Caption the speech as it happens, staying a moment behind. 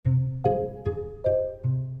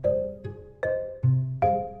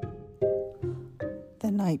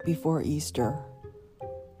night before Easter,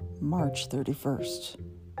 March 31st,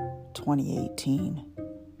 2018,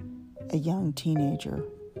 a young teenager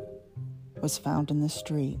was found in the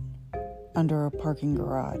street under a parking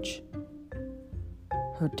garage.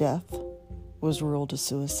 Her death was ruled a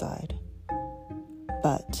suicide,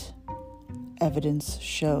 but evidence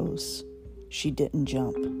shows she didn't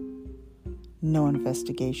jump. No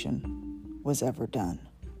investigation was ever done.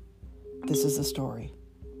 This is the story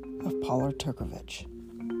of Paula Turkovich.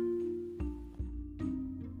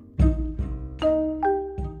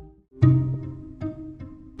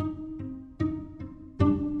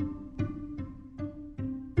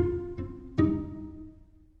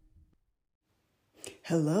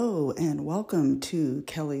 Hello and welcome to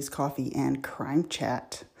Kelly's Coffee and Crime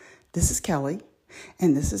Chat. This is Kelly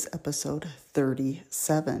and this is episode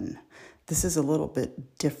 37. This is a little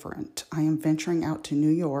bit different. I am venturing out to New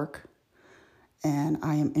York and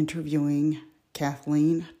I am interviewing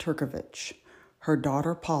Kathleen Turkovich. Her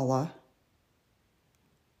daughter Paula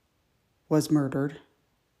was murdered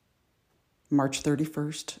March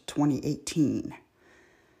 31st, 2018.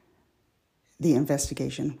 The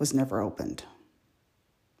investigation was never opened.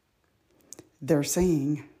 They're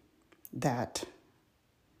saying that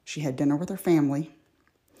she had dinner with her family,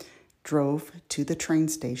 drove to the train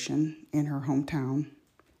station in her hometown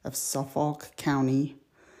of Suffolk County,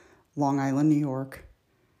 Long Island, New York,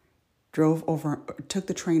 took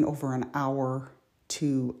the train over an hour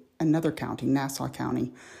to another county, Nassau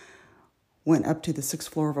County, went up to the 6th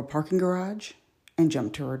floor of a parking garage and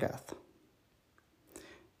jumped to her death.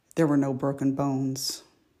 There were no broken bones.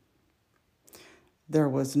 There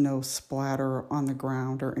was no splatter on the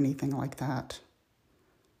ground or anything like that.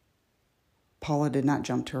 Paula did not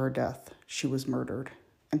jump to her death. She was murdered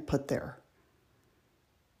and put there.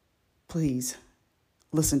 Please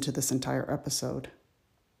listen to this entire episode.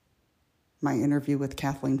 My interview with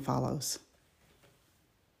Kathleen follows.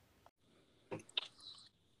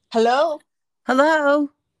 Hello. Hello.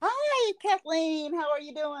 Hi, Kathleen. How are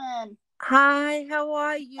you doing? Hi, how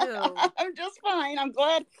are you? I'm just fine.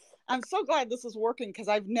 I'm so glad this is working because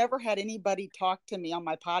I've never had anybody talk to me on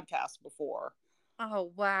my podcast before.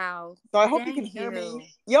 Oh, wow. So I hope you can hear me.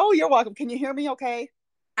 Yo, you're welcome. Can you hear me okay?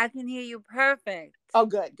 I can hear you perfect. Oh,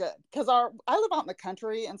 good. Because I live out in the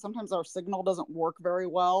country and sometimes our signal doesn't work very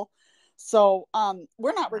well. So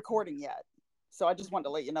we're not recording yet. So I just wanted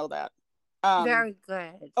to let you know that. Very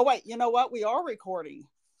good. Oh, wait, you know what? We are recording.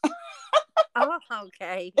 Oh,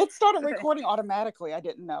 okay. It started recording automatically. I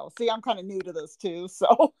didn't know. See, I'm kind of new to this too.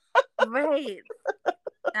 So. Great.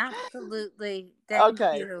 Absolutely. Thank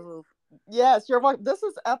you. Yes, you're welcome. This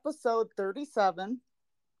is episode 37,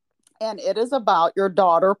 and it is about your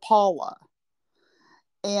daughter, Paula.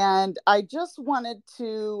 And I just wanted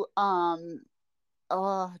to,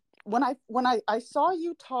 when I saw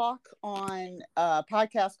you talk on a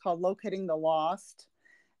podcast called Locating the Lost,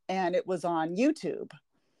 and it was on YouTube.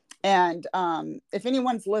 And if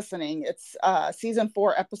anyone's listening, it's season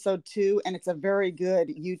 4, episode 2, and it's a very good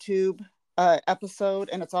YouTube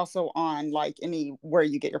episode, and it's also on like anywhere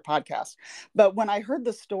you get your podcast. But when I heard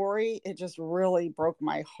the story, it just really broke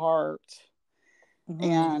my heart. Mm-hmm.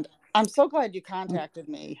 And I'm so glad you contacted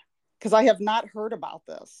me because I have not heard about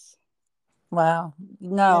this. Wow.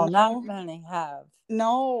 No, not many have.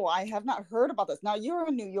 No, I have not heard about this. Now, you're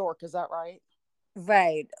in New York, is that right?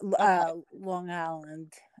 Right. Okay. Long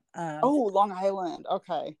Island. Long Island.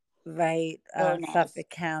 Okay. Right. Nice. Suffolk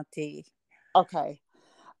County. Okay.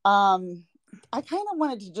 I kind of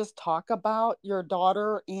wanted to just talk about your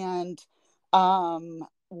daughter and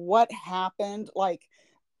what happened. Like,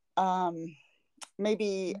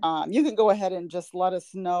 maybe you can go ahead and just let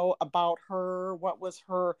us know about her. What was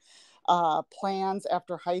her plans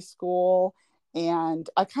after high school? And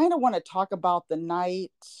I kind of want to talk about the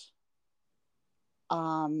night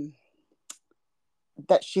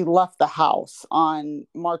that she left the house on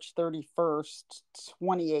March 31st,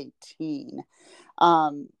 2018.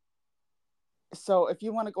 So if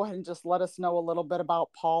you want to go ahead and just let us know a little bit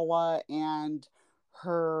about Paula and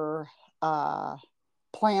her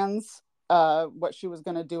plans, what she was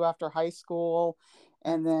going to do after high school,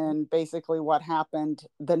 and then basically what happened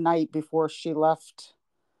the night before she left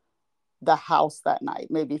the house that night.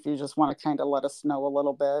 Maybe if you just want to kind of let us know a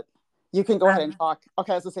little bit. You can go ahead and talk.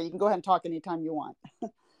 Okay, as I say, you can go ahead and talk anytime you want.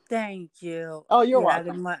 Thank you. Oh, you're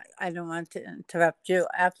welcome. I don't want to interrupt you.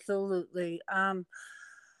 Absolutely.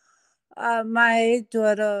 My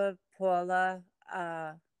daughter Paula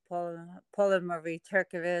Marie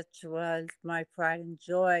Turkovich was my pride and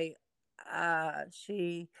joy.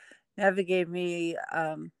 She never gave me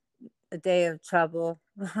a day of trouble.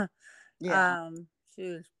 Yeah. She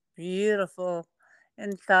was beautiful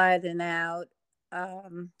inside and out.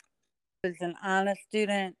 Was an honor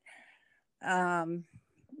student, um,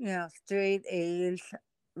 straight A's,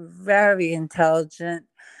 very intelligent,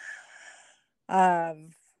 um,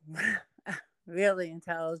 really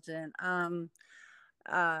intelligent.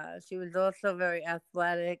 She was also very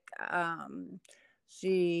athletic.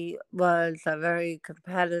 She was a very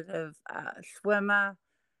competitive swimmer.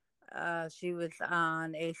 She was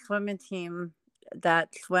on a swimming team that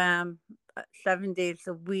swam 7 days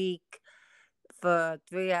a week for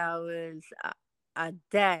 3 hours a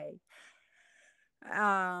day.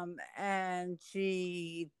 And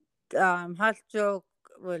her stroke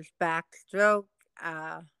was backstroke.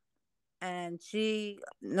 Uh, and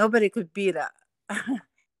nobody could beat her.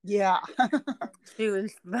 Yeah. She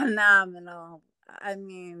was phenomenal. I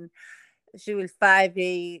mean, she was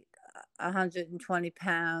 5'8", 120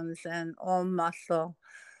 pounds, and all muscle.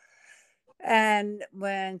 And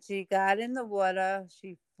when she got in the water,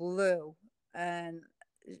 she flew. And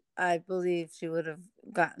I believe she would have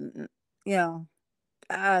gotten, you know,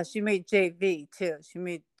 she made JV too. She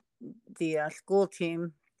made the school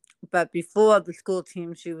team. But before the school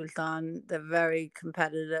team, she was on the very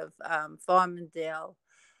competitive Farmingdale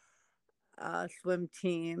swim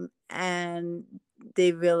team, and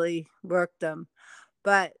they really worked them.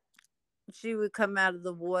 But she would come out of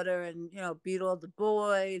the water and beat all the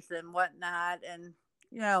boys and whatnot, and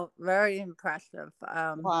very impressive.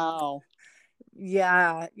 Wow.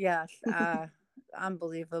 Yeah, yes,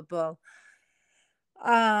 unbelievable.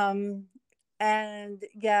 Um, and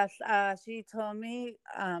yes, she told me,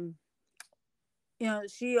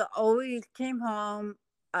 she always came home,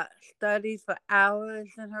 studied for hours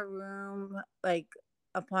in her room, like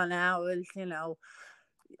upon hours.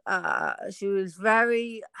 She was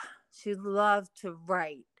very, she loved to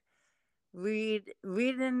write.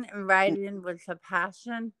 Reading and writing was her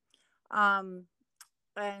passion. Um,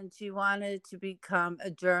 and she wanted to become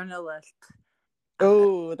a journalist. Uh,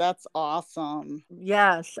 Oh, that's awesome.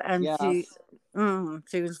 yes, and Yes.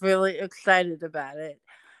 she was really excited about it.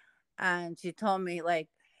 And she told me, like,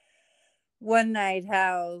 one night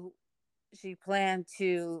how she planned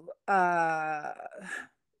to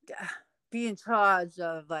be in charge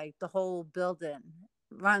of, like, the whole building,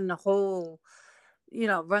 run the whole,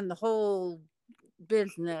 run the whole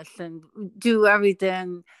business and do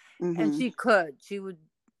everything. And Mm-hmm. she could. She was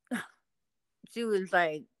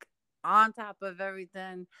like on top of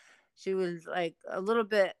everything. She was like a little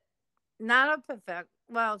bit, not a perfect.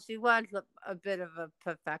 Well, she was a bit of a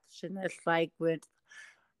perfectionist. Like, with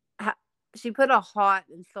ha- she put her heart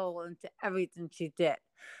and soul into everything she did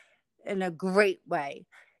in a great way.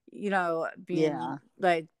 Being Yeah.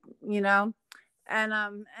 like, you know. And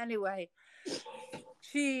anyway,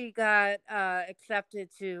 she got accepted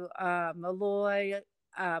to Malloy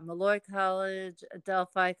College,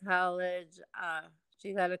 Delphi College.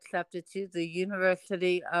 She got accepted to the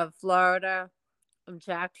University of Florida of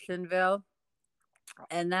Jacksonville,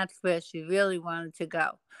 and that's where she really wanted to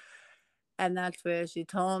go. And that's where she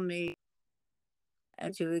told me,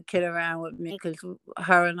 and she would kid around with me because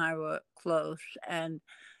her and I were close. And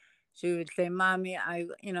she would say, "Mommy, I'm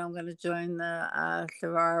going to join the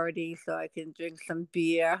sorority so I can drink some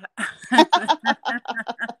beer."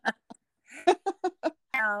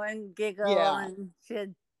 And giggle, Yeah. and she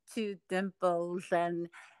had two dimples, and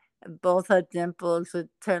both her dimples would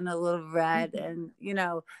turn a little red, and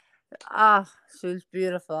oh, she was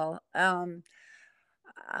beautiful.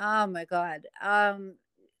 Oh my God.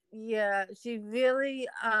 Yeah, she really,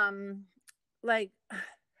 like,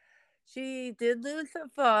 she did lose her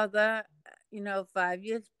father, 5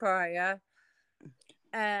 years prior,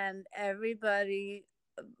 and everybody,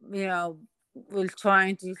 you know, was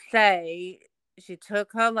trying to say she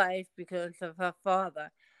took her life because of her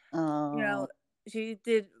father. You Oh. know, she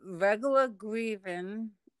did regular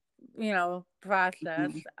grieving, process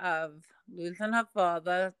Mhm. of losing her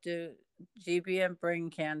father to GB and brain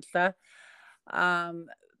cancer. Um,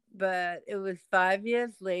 but it was 5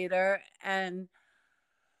 years later, and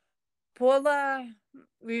Paula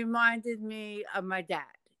reminded me of my dad.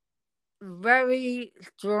 Very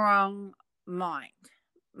strong mind.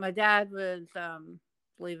 My dad was,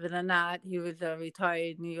 believe it or not, he was a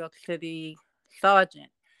retired New York City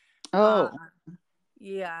sergeant. Uh, Oh.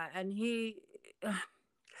 yeah, and he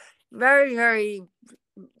very, very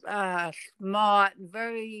smart,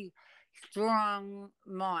 very strong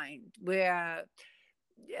mind. Where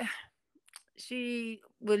she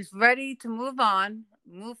was ready to move on,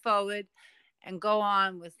 move forward, and go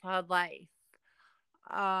on with her life.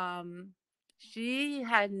 Um, she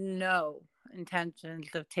had no intentions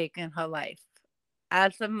of taking her life.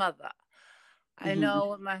 As a mother, I Mm-hmm.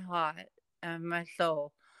 know in my heart. and my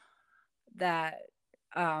soul that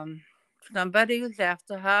um, somebody was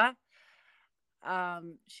after her.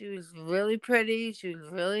 She was really pretty. She was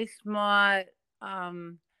really smart.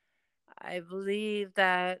 Um, I believe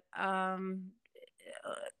that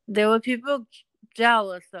there were people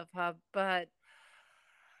jealous of her, but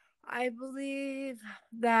I believe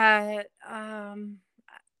that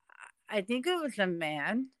I think it was a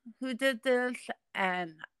man who did this,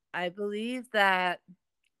 and I believe that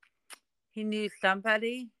he knew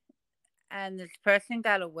somebody, and this person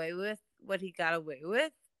got away with what he got away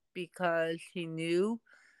with because he knew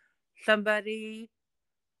somebody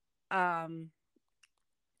um,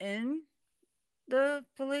 in the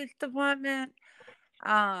police department.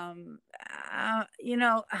 You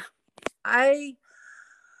know, I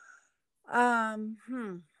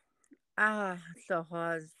hmm, it's so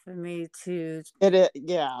hard for me to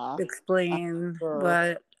Yeah, I'm explain sure.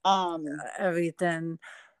 what Um, everything,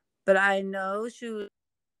 but I know she was,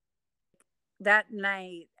 that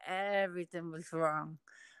night everything was wrong.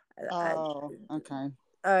 I, oh, okay.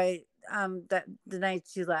 all right, that the night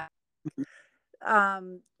she left.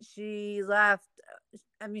 She left.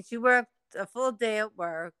 I mean, she worked a full day at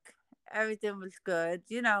work. Everything was good,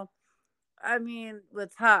 you know. I mean,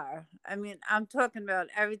 with her, I mean, I'm talking about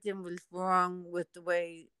everything was wrong with the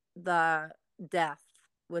way the death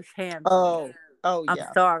was handled. Oh, oh I'm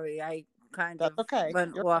yeah. sorry, I kind That's of okay.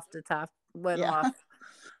 went You're off the top, went yeah. off.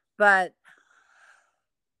 But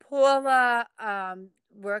Paula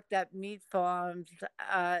worked at meat farms.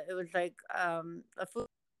 It was like a food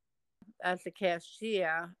as a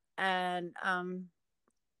cashier, and I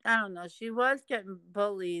don't know. She was getting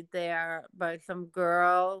bullied there by some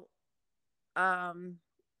girl. Um,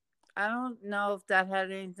 I don't know if that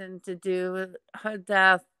had anything to do with her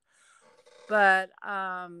death, but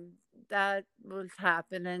that was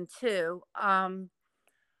happening too. Um,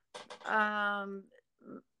 the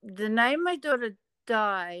night my daughter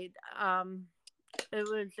died, it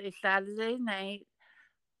was a Saturday night,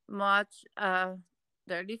 March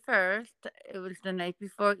 31st. It was the night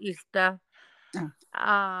before Easter.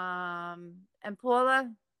 And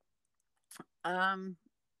Paula um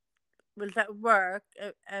was at work,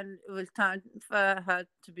 and it was time for her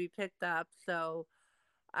to be picked up. So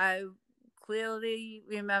I clearly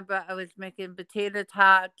remember I was making potato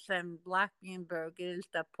tots and black bean burgers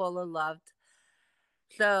that Paula loved.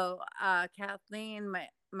 So Kathleen,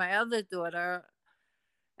 my other daughter,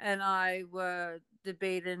 and I were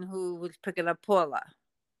debating who was picking up Paula.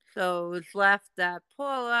 So it was left that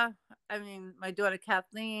my daughter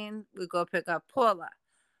Kathleen would go pick up Paula.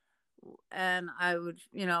 And I would,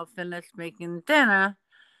 finish making dinner.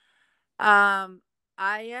 Um,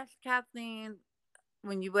 I asked Kathleen,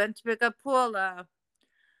 when you went to pick up Paula,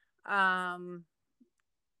 um,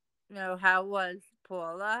 how was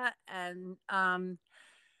Paula? And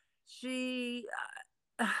she,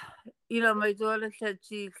 my daughter said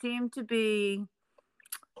she seemed to be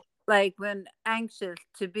like when anxious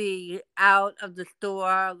to be out of the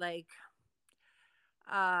store,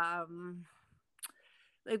 um,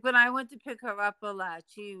 like when I went to pick her up a lot,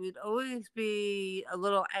 she would always be a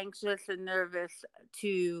little anxious and nervous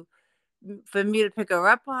to for me to pick her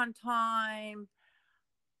up on time.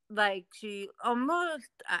 Like she almost,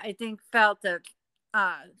 I think, felt that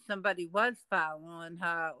somebody was following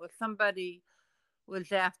her or somebody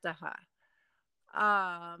was after her.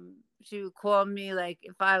 She would call me like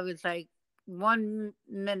if I was like 1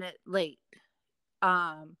 minute late.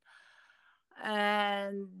 Um,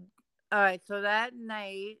 and all right, so that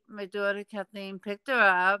night, my daughter Kathleen picked her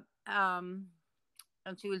up.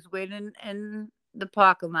 And she was waiting in the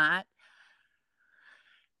parking lot.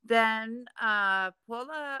 Then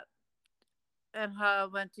Paula and her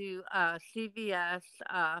went to CVS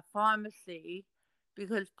pharmacy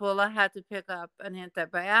because Paula had to pick up an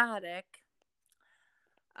antibiotic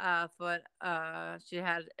for she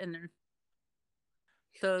had an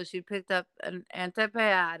so she picked up an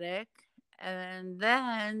antibiotic, and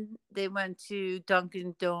then they went to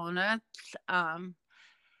Dunkin' Donuts.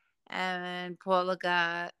 And Paula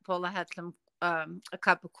had some a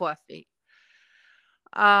cup of coffee.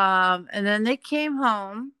 And then they came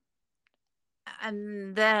home,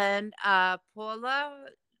 and then Paula,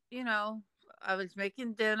 you know, I was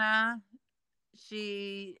making dinner.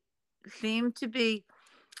 She seemed to be,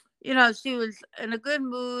 she was in a good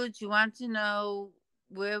mood. She wanted to know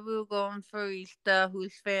where we were going for Easter,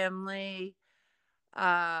 whose family.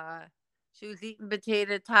 Uh, she was eating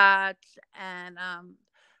potato tots, and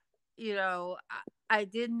I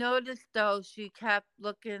did notice though she kept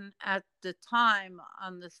looking at the time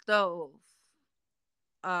on the stove.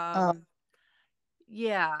 Uh, Um,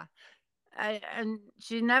 yeah, And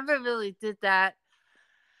she never really did that,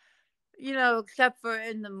 except for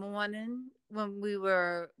in the morning when we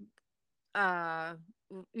were, uh,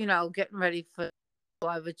 getting ready for.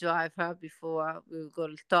 I would drive her before we would go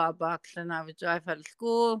to Starbucks, and I would drive her to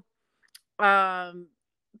school. Um,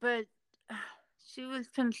 but she was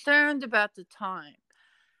concerned about the time,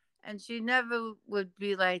 and she never would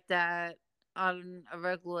be like that on a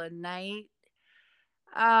regular night.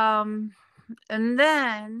 Um, and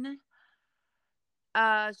then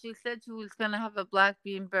she said she was gonna have a black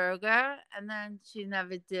bean burger, and then she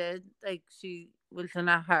never did. Like she was in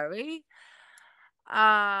a hurry.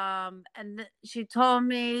 And she told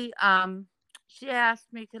me, she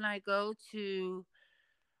asked me, can I go to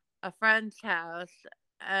a friend's house?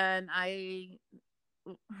 And I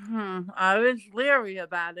was leery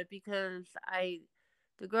about it because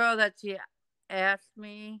the girl that she asked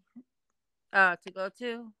me to go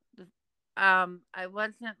to, I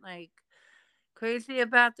wasn't like crazy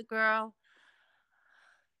about the girl,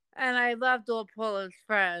 and I loved all Paula's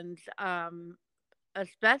friends.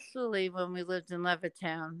 Especially when we lived in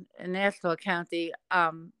Levittown in Nassau County.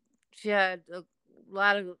 She had a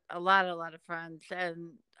lot of friends,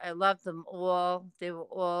 and I loved them all. They were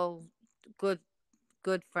all good,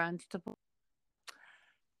 good friends to.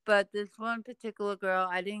 But this one particular girl,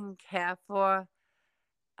 I didn't care for.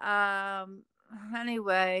 Um.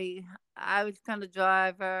 Anyway, I was gonna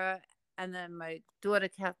drive her, and then my daughter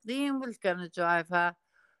Kathleen was gonna drive her,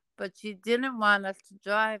 but she didn't want us to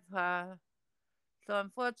drive her. So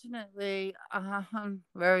unfortunately,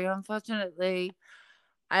 very unfortunately,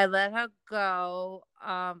 I let her go.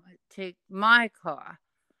 Take my car.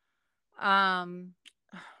 Um,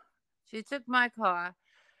 she took my car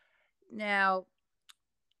now,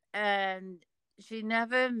 and she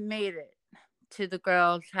never made it to the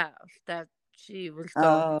girl's house that she was going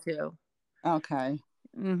Oh, to. okay.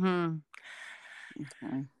 Mm-hmm.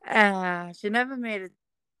 Okay. She never made it,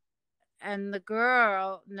 and the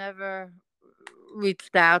girl never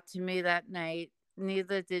reached out to me that night.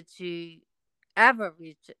 Neither did she ever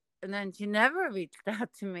reach it. And then she never reached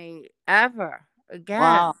out to me ever Wow.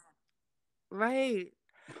 again. Right.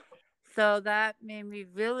 So that made me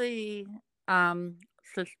really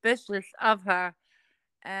suspicious of her.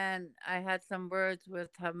 And I had some words with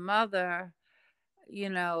her mother, you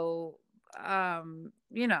know,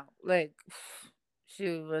 like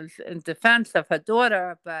she was in defense of her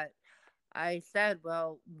daughter, but I said,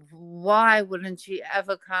 well, why wouldn't she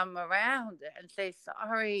ever come around and say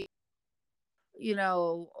sorry,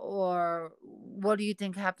 or what do you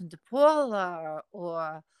think happened to Paula,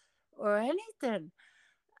 or anything?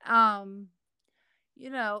 Um,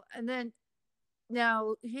 and then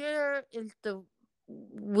now here is the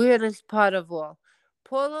weirdest part of all.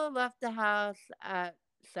 Paula left the house at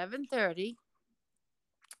 7:30,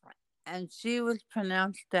 and she was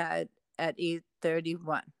pronounced dead at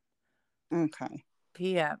 8:31 Okay.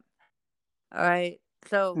 p.m. All right.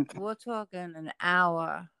 So Okay. we're talking an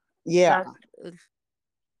hour. That Yeah. is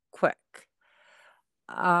quick.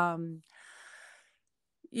 Um,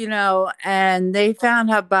 and they found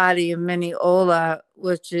her body in Mineola,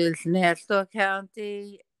 which is Nassau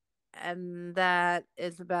County, and that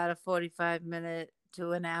is about a 45-minute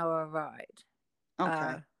to an hour ride. Uh,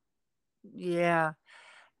 Okay. yeah.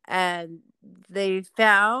 And they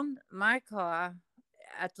found my car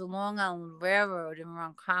at the Long Island Railroad in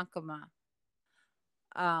Ronkonkoma.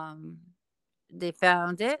 Um, they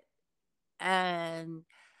found it, and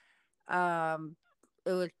um,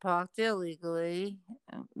 it was parked illegally,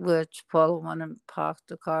 which Paula wanted to park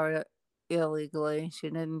the car illegally. She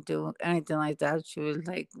didn't do anything like that. She was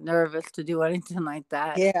like nervous to do anything like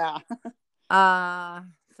that. Yeah. Uh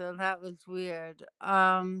so that was weird.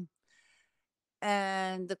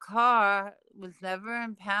 And the car was never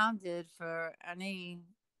impounded for any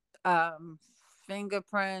um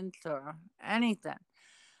fingerprints or anything.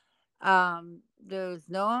 There was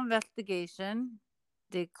no investigation.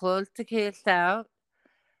 They closed the case out.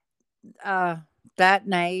 Uh, that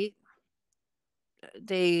night,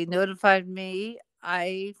 they notified me.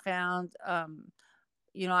 I found,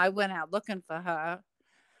 I went out looking for her,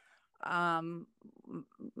 um,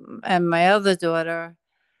 and my other daughter,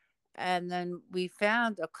 and then we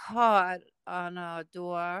found a card on our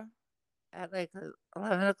door at like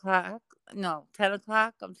 11 o'clock. No, 10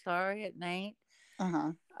 o'clock. I'm sorry, at night.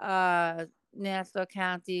 Uh-huh. Uh, Nassau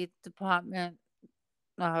County Department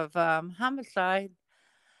of Homicide,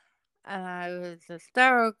 and I was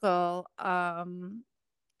hysterical.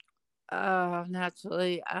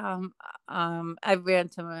 Naturally, I ran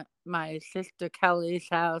to my sister Kelly's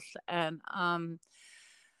house, and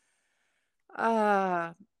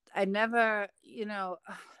uh, I never,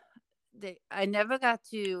 I never got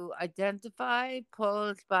to identify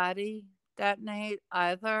Paula's body that night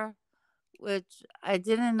either, which I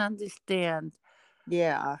didn't understand.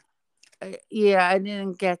 Yeah. Yeah, I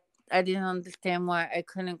didn't understand why I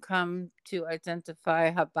couldn't come to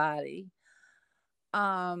identify her body.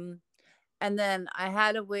 Um, and then I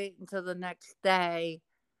had to wait until the next day.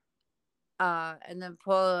 And then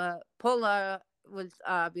Paula was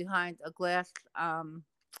behind a glass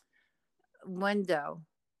window,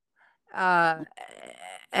 uh,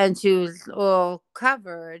 and she was all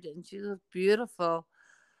covered, and she looked beautiful.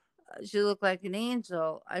 She looked like an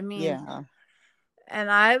angel. I mean, Yeah. and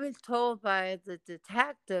I was told by the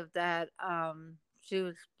detective that she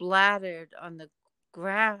was splattered on the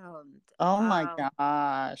ground. Oh my Um,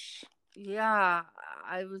 gosh. yeah,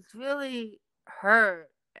 I was really hurt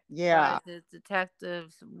by Yeah. the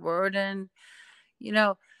detective's wording, you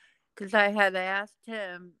know, because I had asked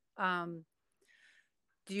him,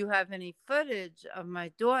 do you have any footage of my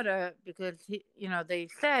daughter? Because they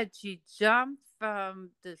said she jumped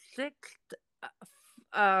from the sixth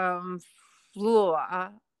um, floor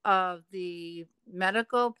of the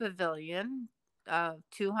medical pavilion of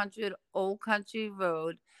 200 Old Country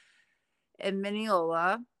Road in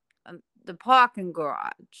Mineola, the parking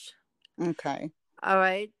garage. Okay. All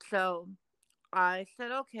right, so I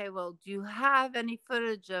said, okay, well, do you have any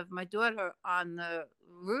footage of my daughter on the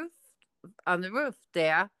roof? On the roof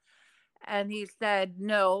there? And he said,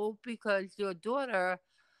 no, because your daughter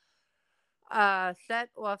set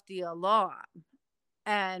off the alarm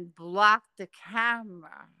and blocked the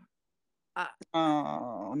camera. Uh,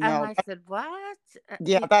 Oh and no. I said, what?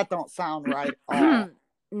 Yeah, that don't sound right at all.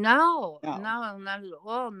 No, No. no, not at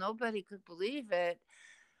all. Nobody could believe it.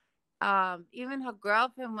 Even her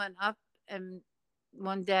girlfriend went up, and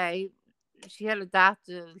one day she had a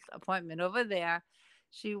doctor's appointment over there.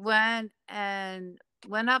 She went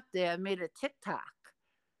up there and made a TikTok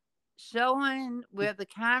showing where the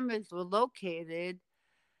cameras were located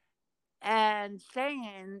and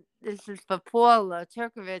saying this is for Paula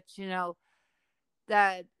Turkovich,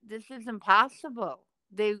 that this is impossible.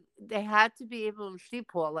 They had to be able to see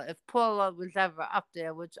Paula if Paula was ever up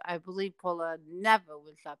there, which I believe Paula never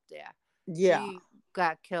was up there. Yeah. She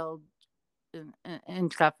got killed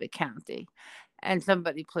in Suffolk County, and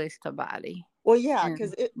somebody placed her body Well, yeah, in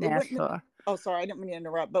because it wouldn't. Nassau. Oh, sorry, I didn't mean to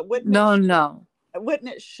interrupt. But No, no. wouldn't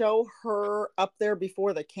it show her up there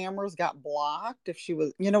before the cameras got blocked? If she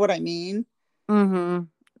was, you know what I mean? Mm-hmm.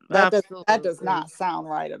 That does Absolutely. not sound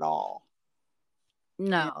right at all.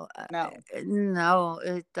 Yeah. No, No. no,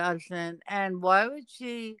 it doesn't. And why would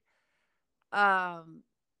she, um,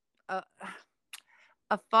 a,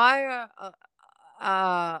 a fire,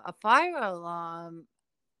 a fire alarm?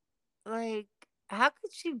 Like, how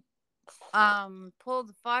could she, pull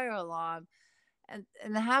the fire alarm,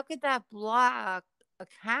 and how could that block a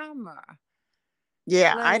camera?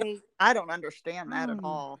 Yeah, Like, I don't understand that at mm,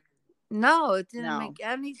 all. no, it didn't No. make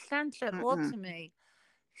any sense at all Mm-mm. to me.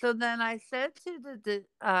 So then I said to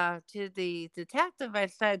the detective, I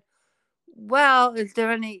said, well, is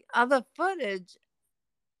there any other footage?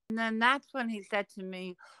 And then that's when he said to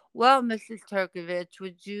me, well, Mrs. Turkovich,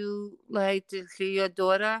 would you like to see your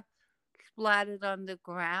daughter splattered on the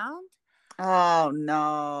ground? Oh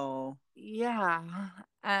no. Yeah.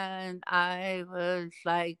 And I was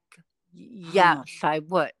like, Oh, yes, I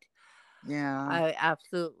would. yeah. I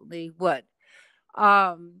absolutely would.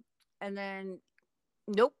 Um, and then,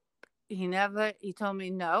 nope, he told me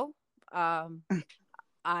no. Um,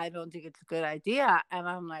 I don't think it's a good idea. And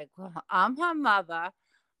I'm like, well, I'm her mother.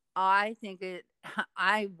 I think it,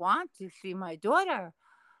 I want to see my daughter.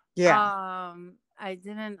 Yeah. I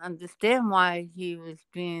didn't understand why he was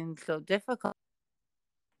being so difficult.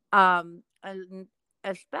 And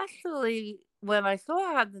especially when I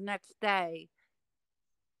saw her the next day,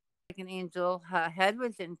 like an angel, her head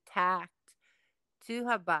was intact to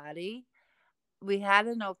her body. We had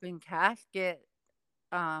an open casket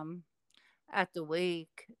um, at the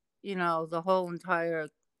wake, the whole entire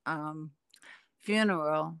um,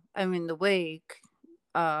 funeral. I mean, the wake,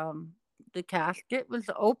 um, the casket was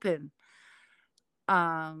open.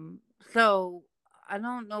 Um, so I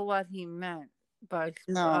don't know what he meant by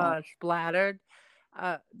No. splattered.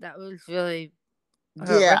 That was really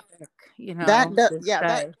Yeah. horrific, to Yeah,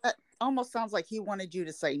 say. that almost sounds like he wanted you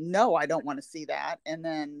to say no, I don't want to see that, and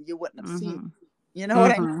then you wouldn't have seen. Mhm. You know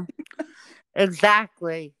what I mean? Mhm.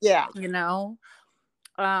 Exactly. Yeah. You know.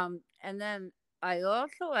 And then I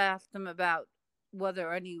also asked him about were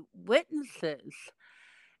there any witnesses,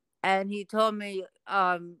 and he told me,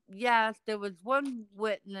 yes, there was one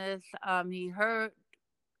witness.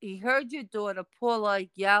 He heard your daughter Paula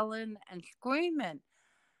yelling and screaming.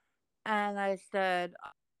 And I said,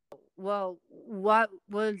 well, what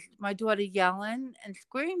was my daughter yelling and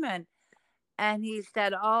screaming? And he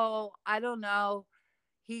said, oh, I don't know.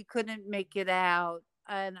 He couldn't make it out.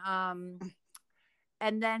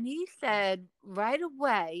 And then he said right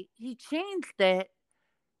away, he changed it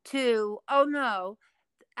to, oh no,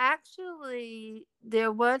 actually,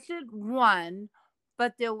 there wasn't one,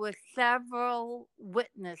 but there were several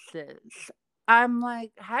witnesses. I'm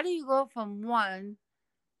like, how do you go from one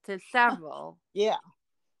to several Yeah.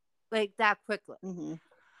 like that quickly? Hmm.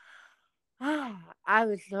 I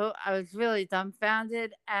was really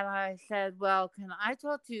dumbfounded, and I said, "Well, can I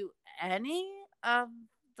talk to any of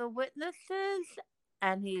the witnesses?"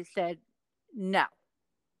 And he said, "No."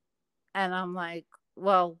 And I'm like,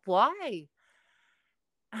 "Well, why?"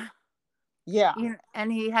 Yeah.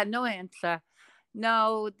 And he had no answer.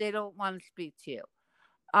 No, they don't want to speak to you.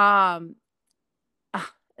 Um,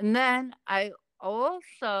 and then I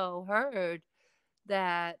also heard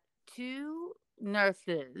that two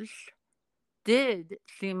nurses did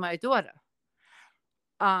see my daughter.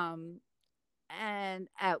 Um, and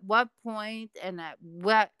at what point and at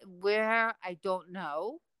what where I don't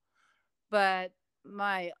know, but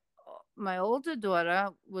my my older daughter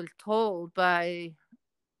was told by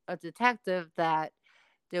a detective that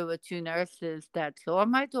there were two nurses that saw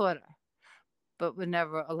my daughter but were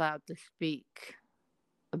never allowed to speak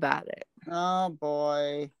about it. Oh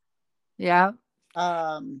boy. Yeah.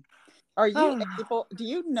 Um, are you able, do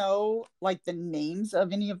you know like the names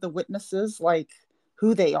of any of the witnesses, like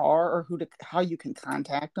who they are or how you can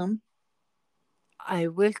contact them? I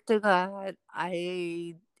wish to God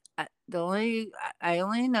I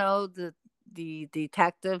only know the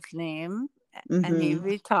detective's name, and he Mm-hmm.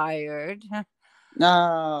 retired.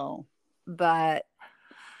 No. But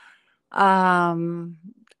um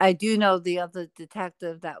I do know the other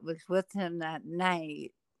detective that was with him that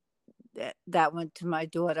night that went to my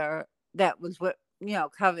daughter, that was what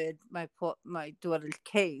covered my daughter's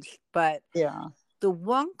case. But Yeah. the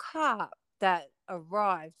one cop that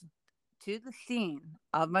arrived to the scene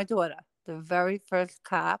of my daughter, the very first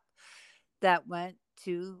cop that went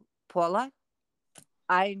to Paula,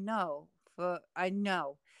 I know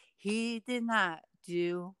he did not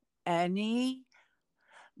do any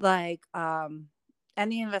like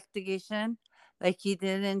any investigation. Like, he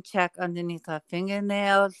didn't check underneath her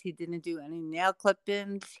fingernails, he didn't do any nail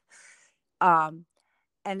clippings. Um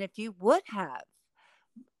and if he would have,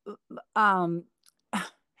 um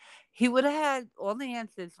he would have had all the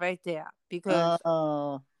answers right there, because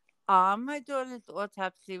Oh. on my daughter's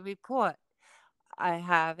autopsy report, I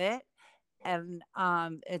have it, and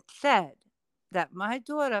it said that my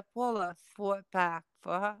daughter Paula fought back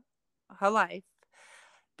for her life,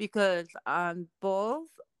 because on both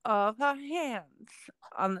of her hands,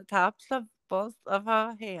 on the tops of both of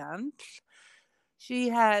her hands, she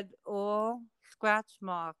had all scratch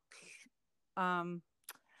marks, um,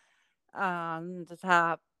 on the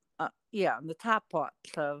top, yeah, on the top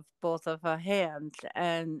parts of both of her hands,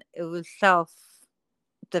 and it was self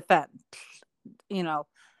defense. You know,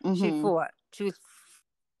 she Mm-hmm. fought. She was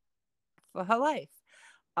for her life.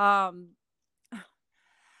 Um,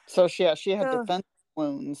 So she had so, defensive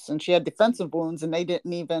wounds, and she had defensive wounds, and they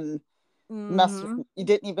didn't even hmm, you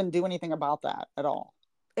didn't even do anything about that at all.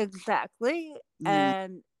 exactly. Mm.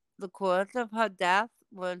 And the cause of her death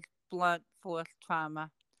was blunt force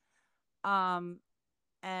trauma. Um,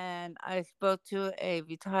 and I spoke to a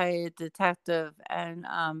retired detective, and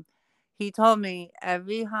he told me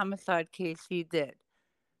every homicide case he did,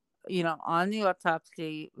 on the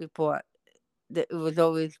autopsy report, that it was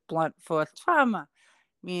always blunt force trauma,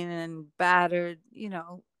 meaning battered,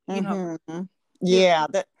 Mm-hmm. you Yeah,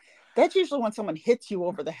 that's usually when someone hits you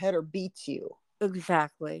over the head or beats you.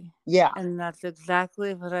 exactly. Yeah. And that's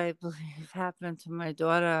exactly what I believe happened to my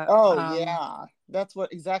daughter. Oh yeah, that's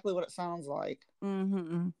exactly what it sounds like.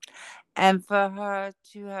 Hmm. And for her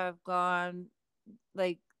to have gone,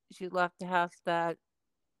 like, she left the house that,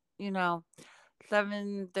 you know,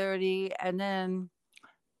 7:30, and then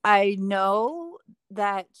I know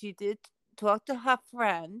that she did talk to her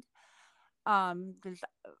friend. 'Cause,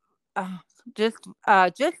 uh,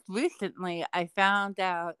 just recently I found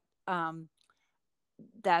out um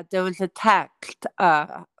that there was a text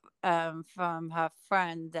from her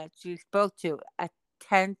friend that she spoke to at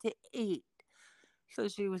 10 to 8. So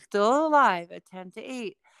she was still alive at 10 to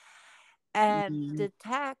 8. And Mm-hmm. the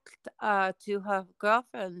text to her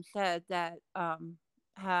girlfriend said that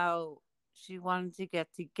how she wanted to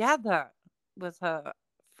get together with her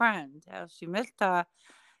friend, how she missed her,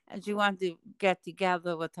 and she wanted to get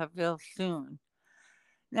together with her real soon.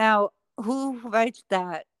 Now, who writes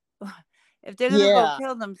that? If they're gonna go Yeah.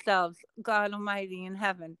 kill themselves, God Almighty in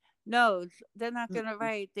heaven knows they're not gonna Mm,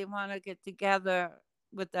 write. They want to get together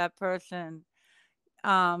with that person,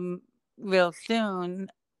 um, real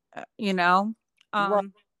soon. You know, right.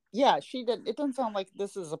 um, Yeah, she didn't. It doesn't sound like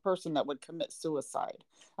this is a person that would commit suicide.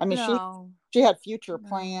 I mean, no, she had future no,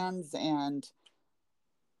 plans, and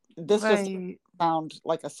this just doesn't right. sound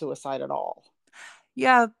like a suicide at all.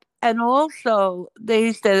 Yeah, and also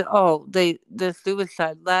they said, oh, the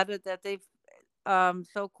suicide letter that they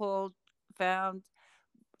so called found,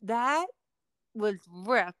 that was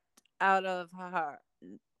ripped out of her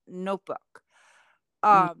notebook,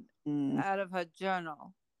 um, Mm, out of her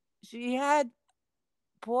journal. She had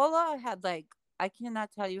Paula had like, I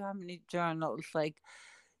cannot tell you how many journals like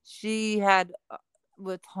she had,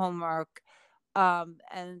 with homework,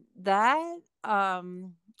 and that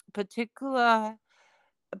particular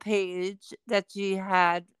page that she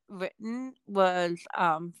had written was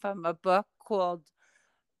from a book called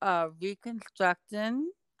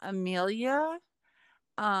Reconstructing Amelia.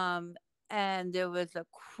 Um, and there was a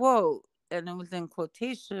quote, and it was in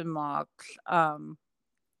quotation marks.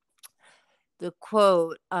 The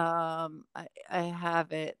quote, I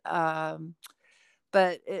have it,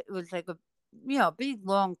 but it was like a, big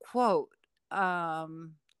long quote.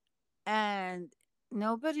 Um, and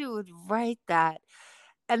nobody would write that.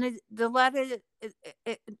 And the letter,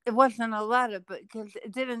 it wasn't a letter, but because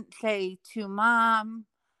it didn't say to mom,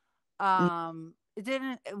 mm,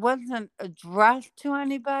 it wasn't addressed to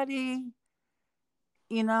anybody,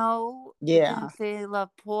 it yeah. didn't say love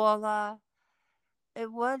Paula.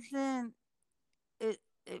 It wasn't, it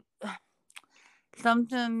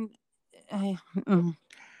something, eh,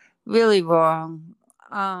 really wrong.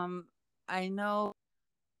 Um, I know,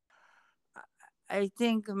 I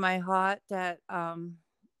think in my heart that,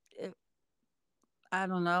 it, I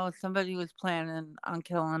don't know, somebody was planning on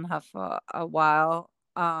killing her for a while.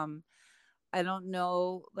 I don't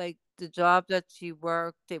know, like the job that she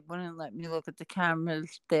worked, they wouldn't let me look at the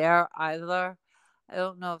cameras there either. I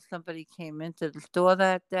don't know if somebody came into the store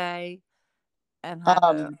that day and had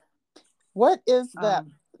a, Um, what is that?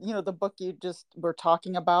 um, The book you just were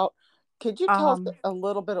talking about. Could you tell us um, a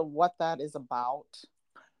little bit of what that is about?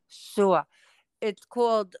 sure. It's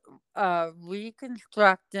called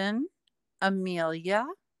Reconstructing Amelia.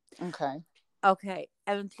 Okay. Okay,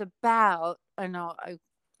 and it's about. I know I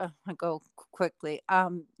go quickly.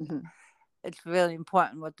 Hmm. It's really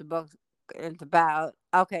important what the book is about.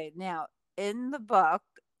 Okay, now in the book,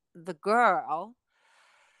 the girl,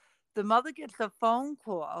 the mother gets a phone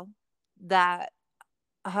call that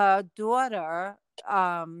her daughter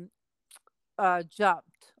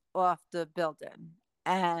jumped off the building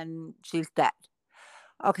and she's dead.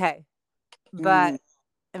 Okay, Mm, but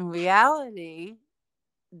in reality,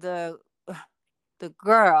 the the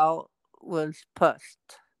girl was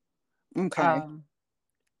pushed, okay. um,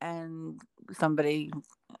 and somebody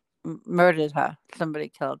murdered her. Somebody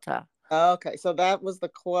killed her. Okay. So that was the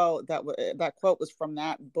quote that quote was from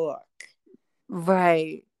that book.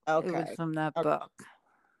 Right. It was Okay. from that Okay. book.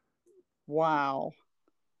 Wow.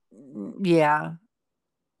 Yeah.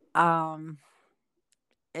 Um.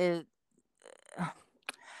 It.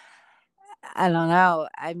 I don't know.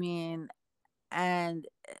 I mean, and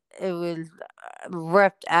it was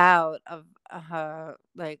ripped out of her,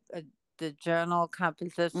 like the journal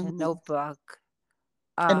composition Hmm. notebook.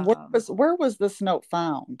 And Um. where was this note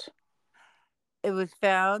found? It was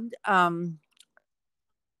found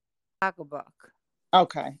pocketbook.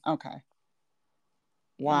 Okay. Okay.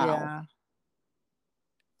 Wow.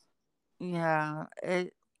 Yeah. Yeah.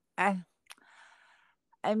 I.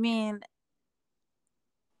 I mean,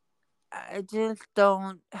 I just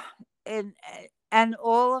don't. And and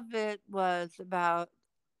all of it was about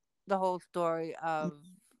the whole story of,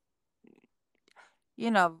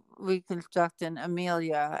 reconstructing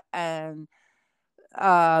Amelia, and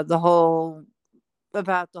the whole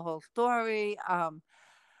about the whole story.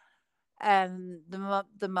 And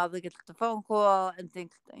the mother gets the phone call and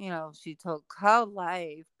thinks, she took her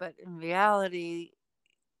life, but in reality,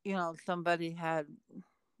 somebody had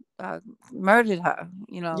uh, murdered her.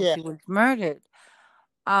 Yeah. She was murdered.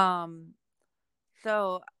 Um,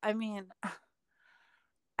 so I mean,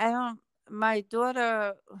 I don't. My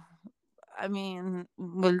daughter, I mean,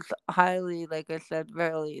 was highly, like I said,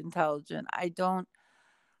 very intelligent. I don't.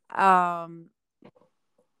 Um,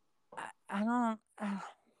 I don't.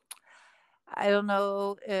 I don't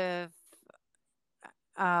know if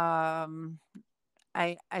um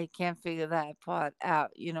I can't figure that part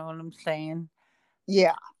out. You know what I'm saying?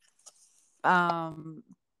 Yeah. Um,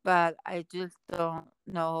 but I just don't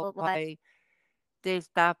know why. they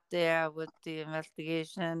stopped there with the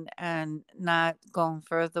investigation and not going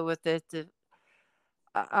further with it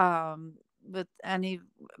with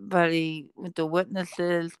anybody, with the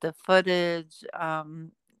witnesses, the footage,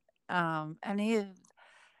 any of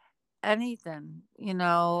anything,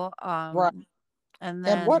 Right. and And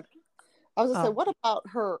then I was gonna say, oh what about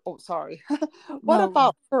her? Oh, sorry. What no,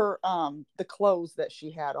 about her? The clothes that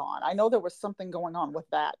she had on. I know there was something going on with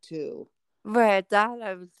that too. right, that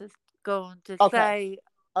I was just going to Okay. say,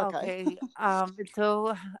 Okay. okay,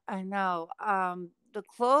 so I know, the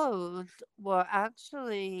clothes were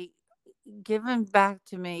actually given back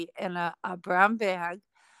to me in a brown bag,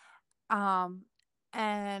 um,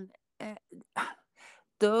 and uh,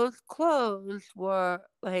 those clothes were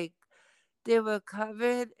like they were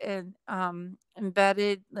covered and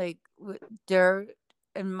embedded like with dirt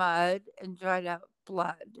and mud and dried out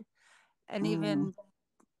blood and Mm. even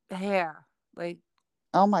hair, like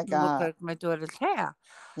Oh my looked God. like my daughter's hair.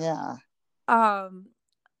 Yeah. Um,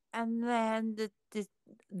 and then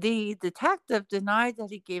the detective denied that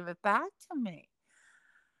he gave it back to me.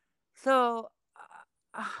 So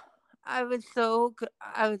uh, I was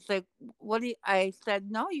like, what do you, I said,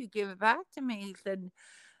 no, you give it back to me. He said,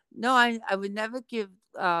 no, I would never give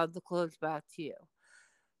the clothes back to you.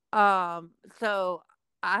 So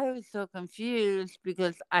I was so confused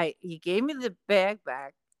because he gave me the bag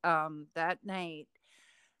back that night,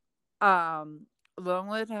 um, along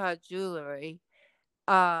with her jewelry.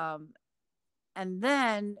 Um, and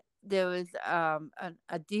then there was an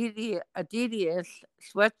Adidas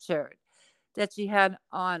sweatshirt that she had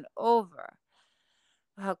on over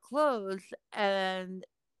her clothes, and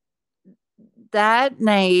that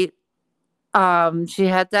night she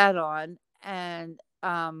had that on, and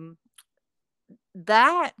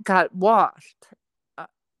that got washed, uh,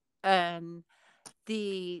 and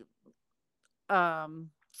the um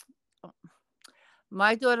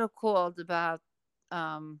my daughter called about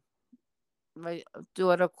um my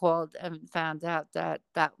daughter called and found out that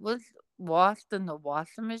that was washed in the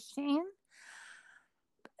washing machine,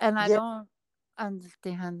 and I Yeah. don't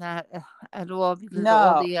understand that at all because all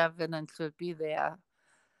No. the evidence would be there.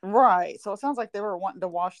 Right. So it sounds like they were wanting to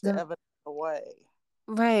wash the The evidence away.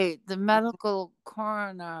 right, the medical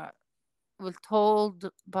coroner was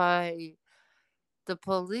told by the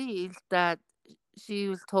police that she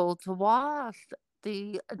was told to wash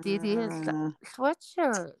the Adidas Mm.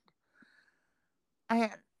 sweatshirt.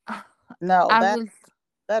 I No, I was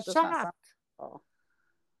that does not sound. shocked. Oh,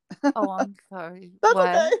 Oh, I'm sorry. that's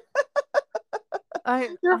What? okay.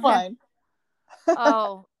 You're I fine.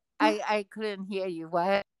 oh, I couldn't hear you.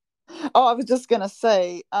 What? Oh, I was just gonna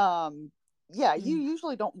say, yeah, you Yeah.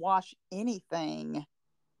 usually don't wash anything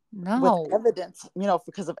with No. evidence,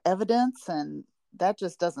 because of evidence, and that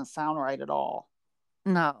just doesn't sound right at all.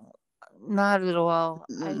 No. Not at all.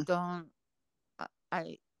 Mm.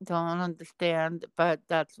 I don't understand, but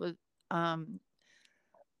um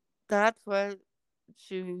that's what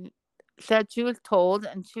she said she was told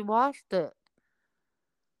and she washed it.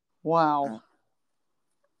 Wow.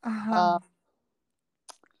 Uh, uh, Uh,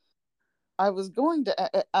 I was going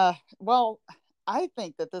to, well, I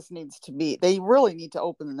think that they really need to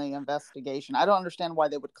open the investigation. I don't understand why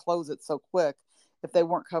they would close it so quick if they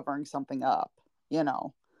weren't covering something up, you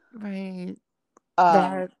know. right. Um,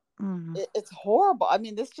 That it's horrible. I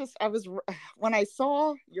mean, when I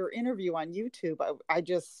saw your interview on YouTube, I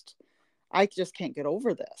just can't get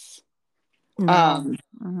over this. no. Um,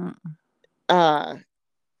 uh,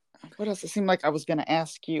 what else? It seemed like I was going to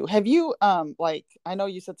ask you. Have you, like, I know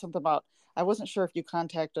you said something about, I wasn't sure if you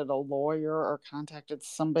contacted a lawyer or contacted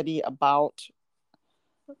somebody about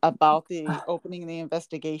the opening the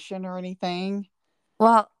investigation or anything.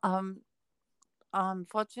 Well,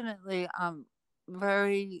 unfortunately, I'm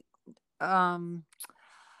very um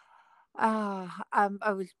I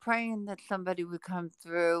was praying that somebody would come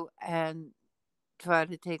through and try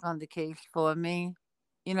to take on the case for me,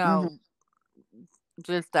 you Hmm. know,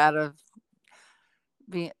 just out of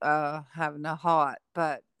having a heart,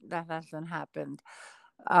 but that hasn't happened.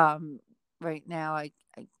 Um, right now, I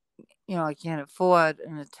can't afford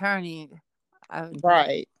an attorney. I would,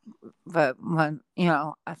 Right. but when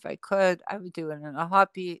if I could, I would do it in a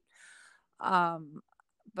heartbeat. Um,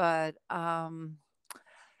 but I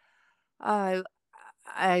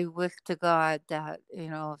I wish to God that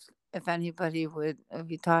if anybody would a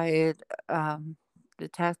retired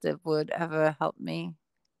detective would ever help me,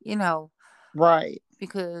 you know, Right.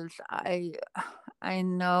 because I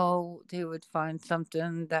know they would find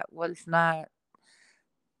something that was not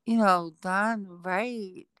done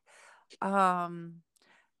right. Um,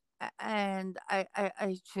 and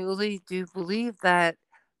I truly do believe that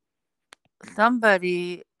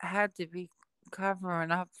somebody had to be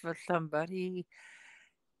covering up for somebody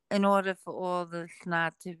in order for all this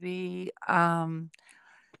not to be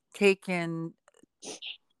taken.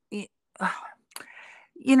 y-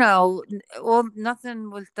 well,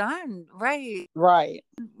 nothing was done right. Right.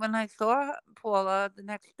 When I saw Paula the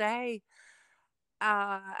next day,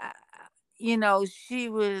 uh, she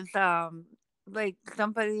was like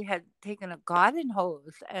somebody had taken a garden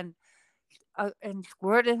hose and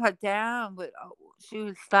squirted her down with. She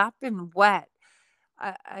was stopping wet.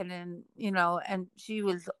 And then and she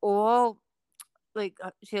was all like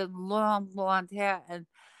she had long blonde hair, and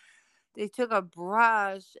they took a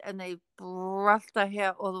brush and they brushed her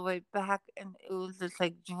hair all the way back, and it was just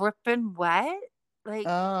like dripping wet. Like,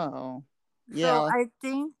 Oh, so yeah. I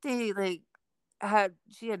think they like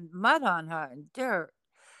she had mud on her and dirt.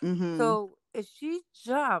 Mm-hmm. So if she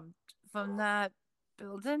jumped from that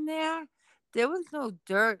building there was no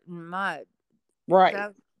dirt and mud. Right.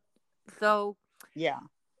 That so Yeah.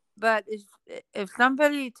 But if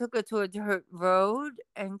somebody took her to a dirt road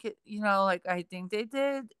and like I think they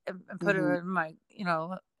did, and put Mm-hmm.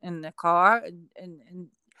 her in the car, and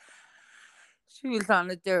she was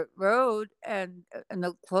on a dirt road, and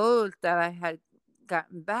the clothes that I had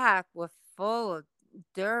gotten back were full of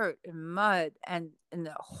dirt and mud and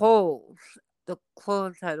the holes. The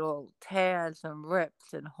clothes had all tears and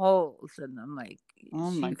rips and holes, and I'm like,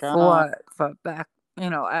 Oh my she God. fought for back. I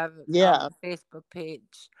have it on Yeah. my Facebook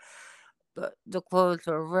page. The clothes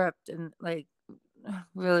were ripped and like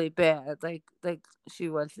really bad, like she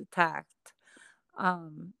was attacked.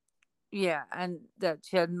 Um, yeah, and that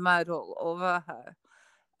she had mud all over her.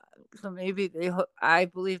 So maybe I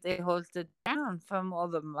believe they hosed it down from all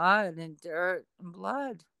the mud and dirt and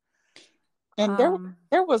blood. And Um,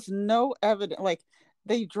 there was no evidence. Like,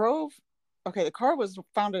 they drove. Okay, the car was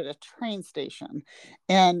found at a train station,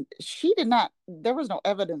 and she did not. There was no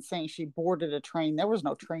evidence saying she boarded a train. There was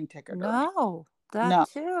no train ticket or anything. no, that No,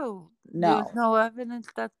 too. There was no, no evidence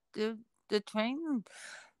that the train,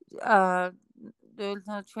 uh, there was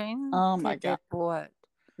no train oh my God, ticket bought.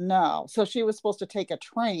 no. So she was supposed to take a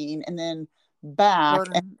train and then Go back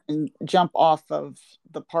to and jump off of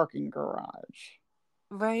the parking garage.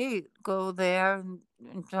 Right, go there and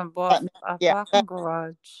jump off That, a yeah, parking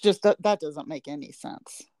garage. that doesn't make any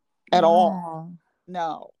sense at all. No,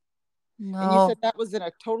 No. And you said no, that was in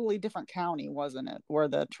a totally different county, wasn't it? Where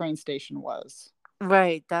the train station was.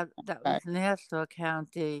 right. That Okay. was Nassau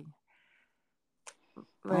County. Oh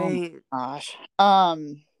my Right. gosh. Uh,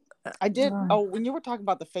 I did. uh, Oh, when you were talking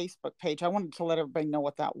about the Facebook page, I wanted to let everybody know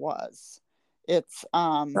what that was. It's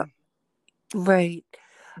uh, right.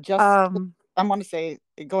 just. Um. I want to say.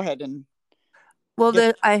 Go ahead and Well,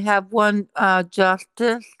 get. I have one.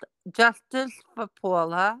 Justice for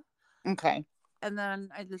Paula, Okay. and then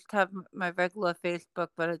I just have my regular Facebook,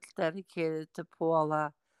 but it's dedicated to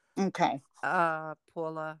Paula. Okay.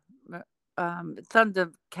 Paula. It's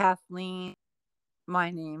under Kathleen.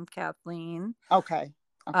 My name, Kathleen. Okay.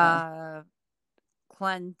 Okay. Uh,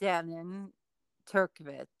 Clendenin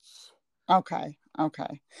Turkovich. Okay.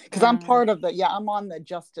 Okay. Because I'm And part of the. Yeah, I'm on the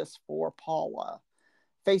Justice for Paula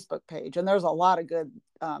Facebook page, and there's a lot of good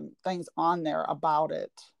things on there about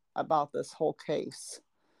it, about this whole case. So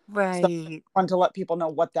right. I wanted to let people know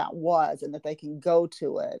what that was and that they can go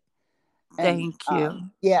to it. And Thank you.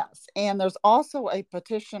 yes, and there's also a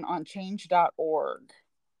petition on change.org.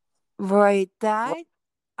 Right. That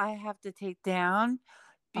I have to take down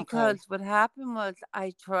Okay. because what happened was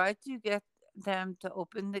I tried to get them to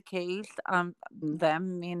open the case, Mm.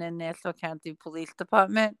 them meaning Nassau County Police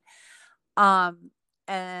Department, um,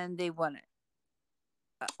 and they wouldn't.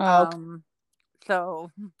 Okay. Um,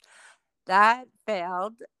 so that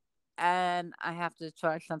failed, and I have to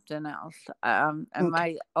try something else. And Okay.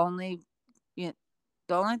 my only, you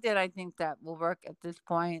the only thing I think that will work at this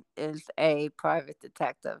point is a private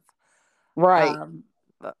detective. Right. Um,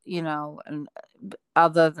 and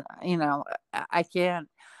other than, I can't.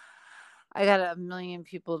 I got a million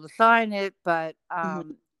people to sign it, but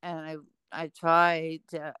Hmm. and I tried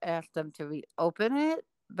to ask them to reopen it,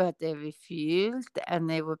 but they refused, and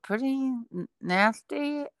they were pretty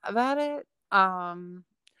nasty about it. And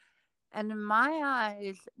in my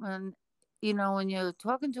eyes, when you're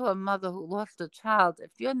talking to a mother who lost a child,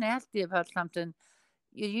 if you're nasty about something,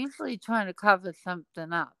 you're usually trying to cover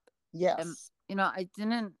something up. And Yes. I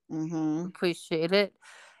didn't Hmm. appreciate it.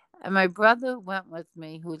 And my brother went with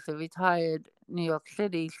me, who's a retired New York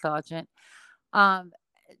City sergeant. Um,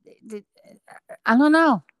 I don't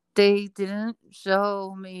know. They didn't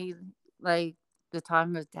show me like the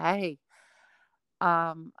time of day.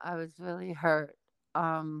 I was really hurt.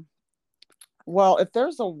 Um, Well, if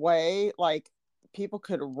there's a way, like people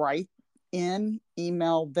could write in,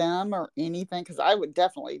 email them or anything, because I would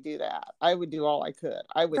definitely do that. I would do all I could.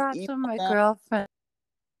 I would That's email what my them. girlfriend.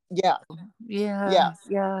 Yeah, Yeah, yes.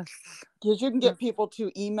 yes. Because you can get people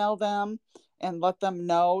to email them and let them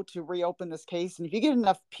know to reopen this case. And if you get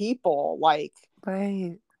enough people like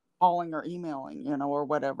Right. calling or emailing, or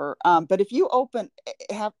whatever. But if you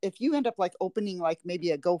if you end up like opening like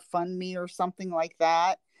maybe a GoFundMe or something like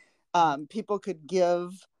that, people could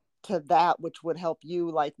give to that, which would help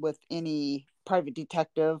you like with any private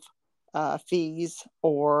detective fees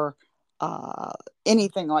or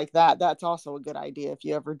anything like that. That's also a good idea if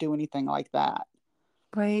you ever do anything like that.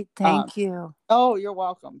 Right. Um, Thank you. oh, you're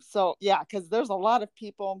welcome. So yeah, because there's a lot of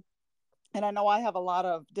people, and I know I have a lot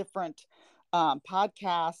of different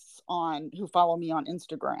podcasts on who follow me on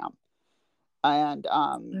Instagram, and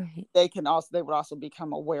Right. they would also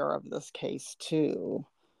become aware of this case too,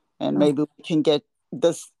 and Oh, maybe we can get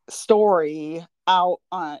this story out,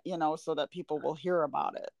 so that people will hear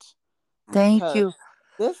about it. thank Because you.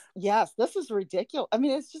 this is ridiculous. I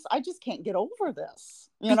mean, it's just I just can't get over this.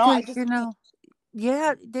 I Because just can't.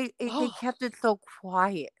 yeah, they Oh, kept it so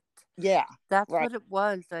quiet. yeah, That's right, what it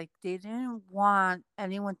was. Like they didn't want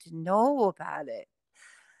anyone to know about it.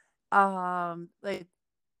 Like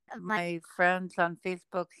my friends on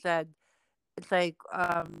Facebook said, it's like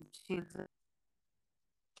she's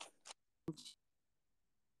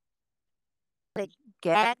a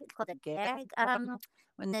gag. It's called a gag.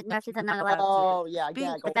 When the nurses are not allowed to oh yeah, speak,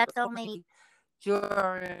 gag but order. that's only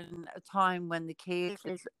during a time when the case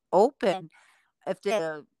is open. If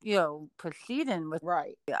they're proceeding with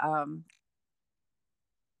Right. um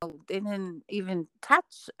they didn't even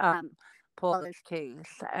touch Paula's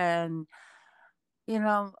case. And you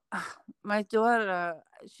know my daughter,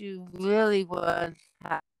 she really was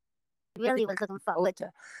looking forward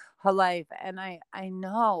to her life. And I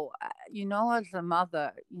know, as a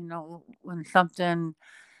mother, when something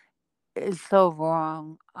is so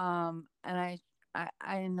wrong, and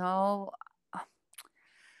I know,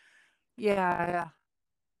 yeah,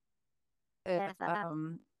 if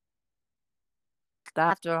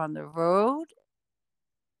stopped her on the road.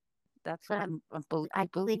 That's what I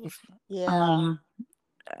believe. Yeah, Um,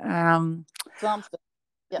 um, something.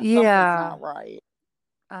 Yeah, something's yeah, not right.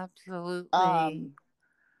 absolutely. Um,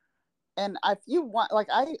 and if you want, like,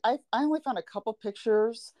 I only found a couple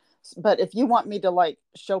pictures, but if you want me to like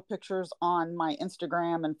show pictures on my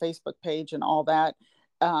Instagram and Facebook page and all that,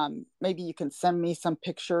 maybe you can send me some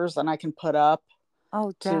pictures and I can put up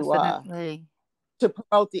Oh, to definitely.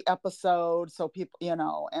 promote the episode, so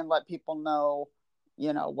people, and let people know,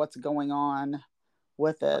 what's going on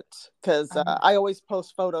with it, because Um, I always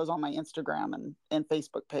post photos on my Instagram and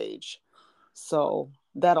Facebook page, so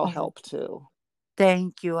that'll oh, help too.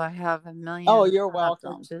 thank you. I have a Oh, million you're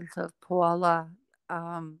welcome. pictures of Paula.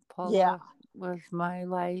 Yeah, Paula was my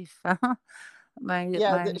life, yeah,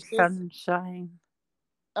 my she's. sunshine.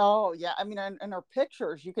 Oh yeah, I mean, in her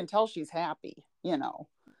pictures you can tell she's happy,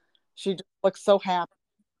 she just looks so happy.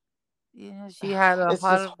 Yeah, she had a It's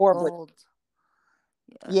heart just of horribly. gold.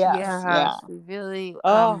 Yes, Yeah, yeah. she really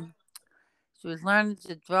Oh. she was learning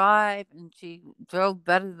to drive, and she drove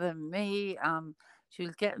better than me. She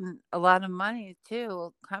was getting a lot of money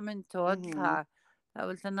too coming towards Hmm. her. That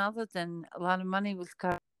was another thing. A lot of money was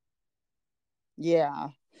coming. Yeah.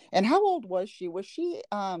 And how old was she?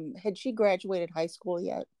 Had she graduated high school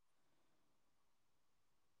yet?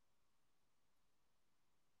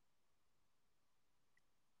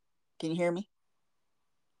 Can you hear me?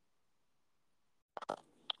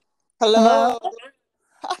 Hello? Hello.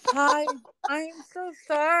 Hi. I'm so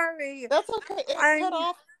sorry. That's okay. It cut I'm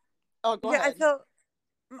off. Oh, go yeah, I ahead. felt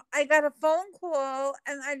I got a phone call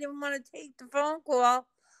and I didn't want to take the phone call.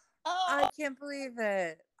 I Oh, can't believe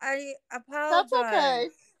it. I that's apologize. okay.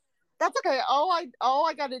 That's okay. All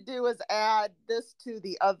I got to do is add this to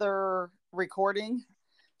the other recording,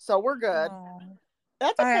 so we're good. Oh,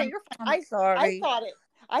 That's okay. You're I'm fine. I sorry. thought it.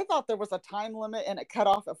 I thought there was a time limit and it cut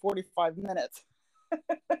off at 45 minutes.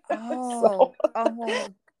 So, Oh,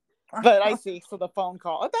 oh, but I see. So the phone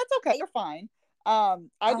call. Oh, that's okay. You're fine.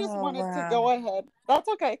 I just oh, wanted to wow. go ahead. That's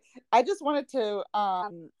okay. I just wanted to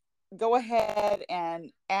go ahead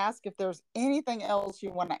and ask if there's anything else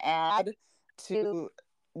you want to add to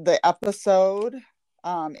the episode.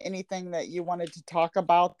 Anything that you wanted to talk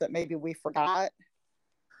about that maybe we forgot.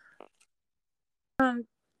 Um,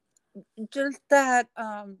 just that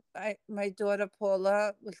my daughter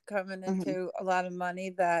Paula was coming Hmm. into a lot of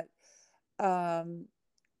money that um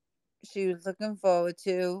she was looking forward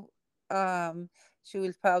to. Um, she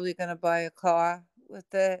was probably going to buy a car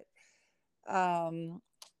with it. Um,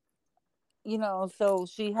 so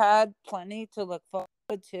she had plenty to look forward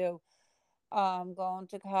to. Going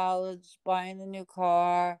to college, buying a new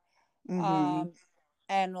car, Mm-hmm. um,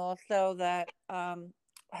 and also that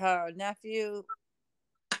her nephew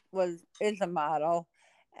is a model,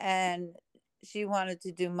 and she wanted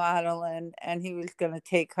to do modeling, and he was going to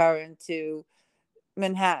take her into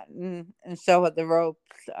Manhattan and show her the ropes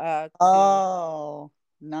to Oh,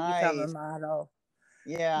 become a nice. model.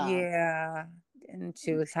 Yeah. Yeah, and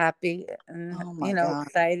she was happy and Oh my God.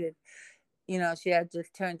 excited. She had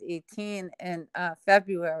just turned 18 in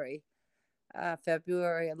February,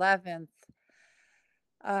 February 11th.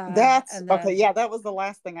 That's And okay. then Yeah, that was the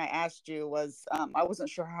last thing I asked you was I wasn't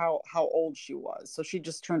sure how old she was. So she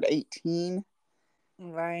just turned 18.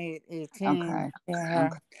 right, 18. Okay. Yeah.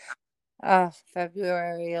 Okay.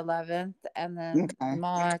 February 11th, and then Okay.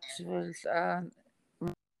 March was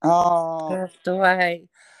Oh, passed away.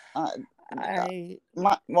 uh, uh, I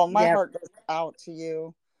my Yep. heart goes out to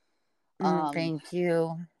you. Um, Thank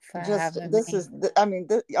you for just having this me. is I mean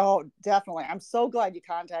oh, definitely. I'm so glad you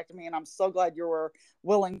contacted me, and I'm so glad you were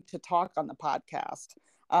willing to talk on the podcast.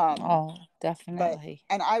 Um, Oh, but definitely.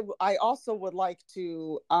 and I also would like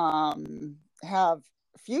to have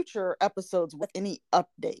future episodes with any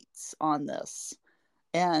updates on this.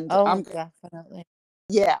 And Oh, I'm definitely.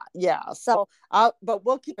 yeah. So but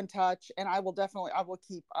we'll keep in touch, and I will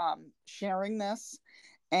keep sharing this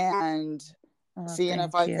and Oh, seeing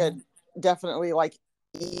if thank I you. could definitely like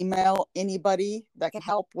email anybody that can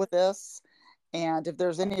help with this. And if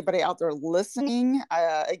there's anybody out there listening,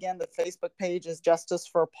 again, the Facebook page is Justice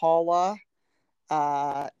for Paula.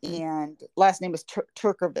 And last name is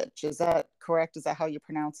Turkovich. Is that correct? Is that how you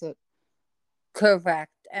pronounce it?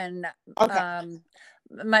 Correct. And Okay. um,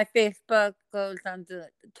 my Facebook goes under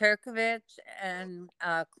Turkovich, and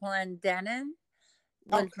Clendenin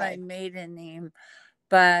was my Okay. maiden name,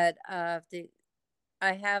 but I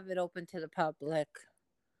have it open to the public.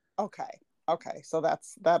 Okay. Okay. So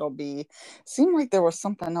that'll be. Seemed like there was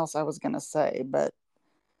something else I was gonna say, but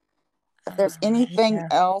if there's anything Yeah.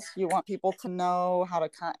 else you want people to know how to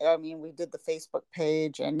I mean, we did the Facebook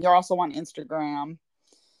page, and you're also on Instagram.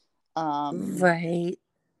 Um, Right.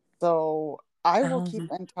 so I will keep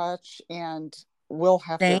Um, in touch, and we'll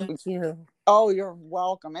have to. Thank you. Oh, you're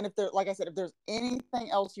welcome. And if there, like I said, if there's anything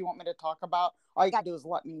else you want me to talk about, all you gotta do is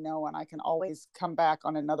let me know, and I can always come back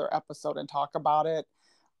on another episode and talk about it,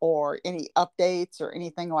 or any updates or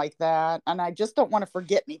anything like that. And I just don't want to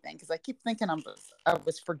forget anything because I keep thinking I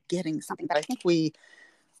was forgetting something, but I think we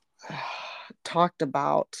talked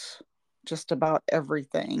about just about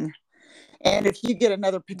everything. And if you get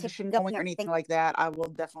another petition going or anything like that, I will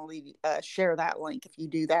definitely share that link if you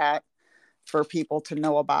do that for people to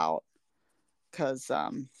know about, because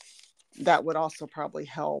that would also probably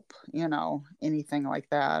help, anything like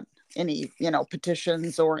that, any,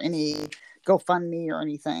 petitions or any GoFundMe or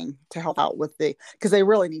anything to help out with because they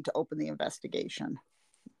really need to open the investigation,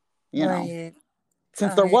 you know, Right.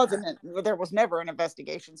 since I there was never an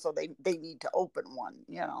investigation, so they need to open one.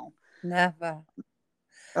 never.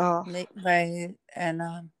 Oh, Right. And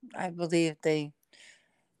I believe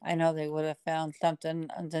I know they would have found something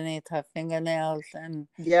underneath her fingernails, and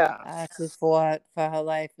she yes. fought for her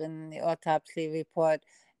life in the autopsy report.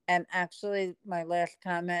 And actually, my last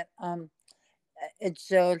comment, it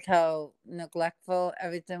shows how neglectful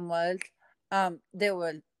everything was. There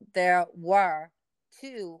were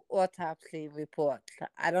two autopsy reports.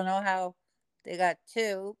 I don't know how they got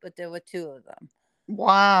two, but there were two of them.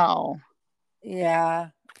 Wow. Yeah.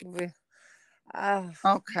 we- Uh,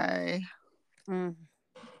 Okay. mm,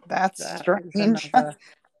 That's that is strange. another.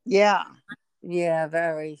 Yeah. Yeah,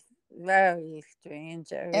 very, very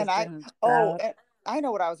strange. And Everything about and I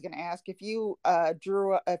know what I was going to ask. If you,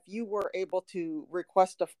 Drew, if you were able to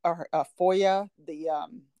request a FOIA, the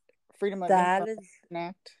Freedom of that Information is.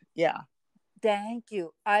 Act. Yeah. Thank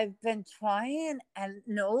you. I've been trying, and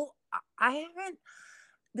no, I haven't.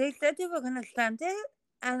 They said they were going to send it,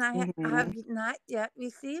 and I Hmm. have not yet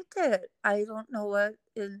received it. I don't know what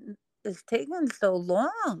is taking so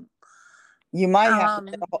long. You might have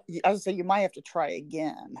to, Um, I would say you might have to try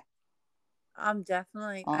again I'm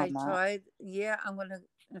definitely. I on that. tried. Yeah, I'm gonna.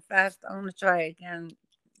 In fact, I'm gonna try again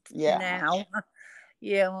Yeah. now.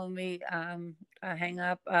 Yeah, when we hang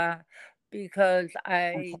up, because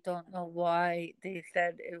Okay. I don't know why they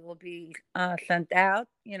said it will be sent out.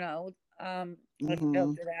 I Hmm.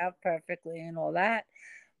 filled it out perfectly and all that,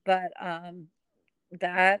 but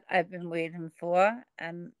that I've been waiting for,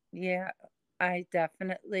 and yeah, I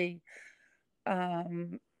definitely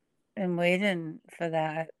um am waiting for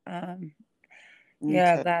that.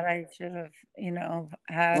 Yeah, Okay. that I should have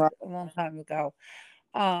had Right. a long time ago.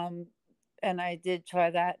 Um, and I did try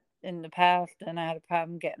that in the past, and I had a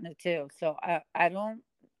problem getting it too. So I don't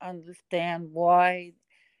understand why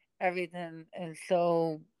everything is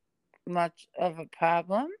so much of a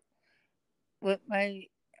problem with my.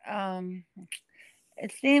 Um,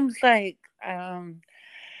 it seems like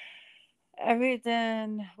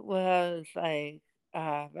everything was like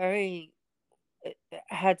very. It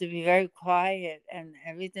had to be very quiet, and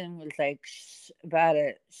everything was like about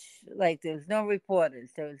it. Like there was no reporters,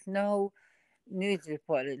 there was no news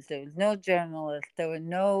reporters, there was no journalists, there were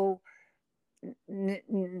no.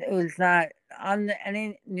 It was not on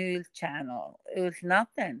any news channel. It was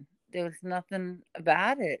nothing. There was nothing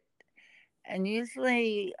about it. And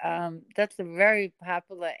usually, that's a very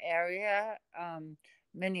popular area,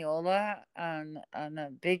 Mineola, on a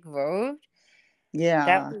big road. That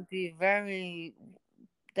Yeah. would be very.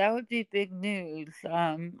 That would be big news.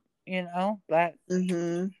 But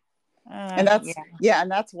Mm-hmm. And that's, yeah, yeah,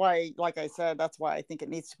 and that's why, like I said, that's why I think it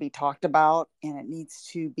needs to be talked about, and it needs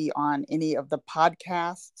to be on any of the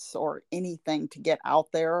podcasts or anything to get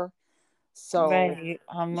out there. So, right.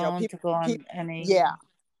 I'm you know, willing to go people, on any yeah,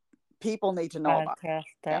 people need to know about podcast it.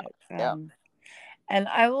 Yeah. that. Yeah. And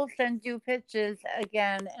I will send you pictures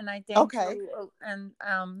again. And I thank Okay. you. And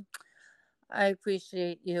I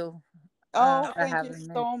appreciate you Oh, for thank you having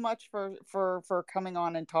me. so much for coming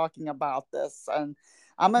on and talking about this. And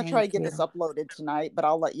I'm gonna try Thank to get this you. uploaded tonight, but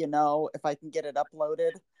I'll let you know if I can get it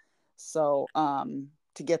uploaded. So,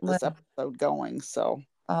 to get this Well, episode going. So,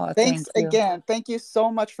 oh, thanks thank you. again. Thank you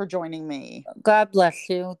so much for joining me. God bless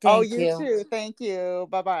you. Oh, Thank you you. too. Thank you.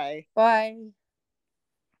 Bye bye. Bye.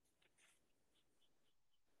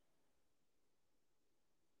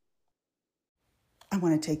 I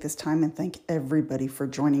want to take this time and thank everybody for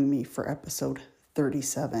joining me for episode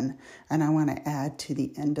 37. And I want to add to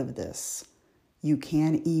the end of this, you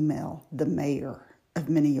can email the mayor of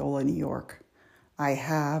Mineola, New York. I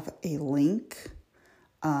have a link.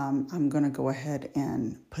 I'm going to go ahead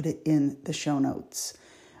and put it in the show notes.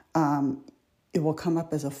 It will come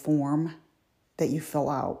up as a form that you fill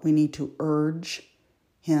out. We need to urge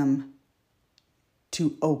him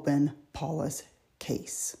to open Paula's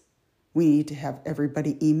case. We need to have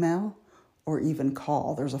everybody email or even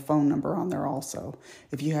call. There's a phone number on there also.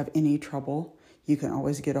 If you have any trouble, you can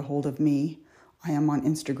always get a hold of me. I am on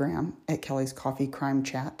Instagram at Kelly's Coffee Crime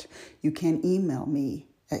Chat. You can email me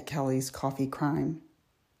at Kelly's Coffee Crime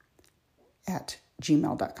at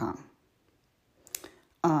gmail.com.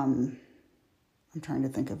 I'm trying to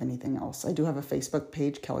think of anything else. I do have a Facebook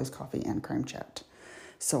page, Kelly's Coffee and Crime Chat.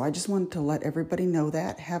 So I just wanted to let everybody know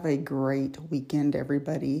that. Have a great weekend,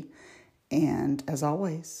 everybody. And as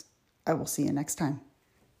always, I will see you next time.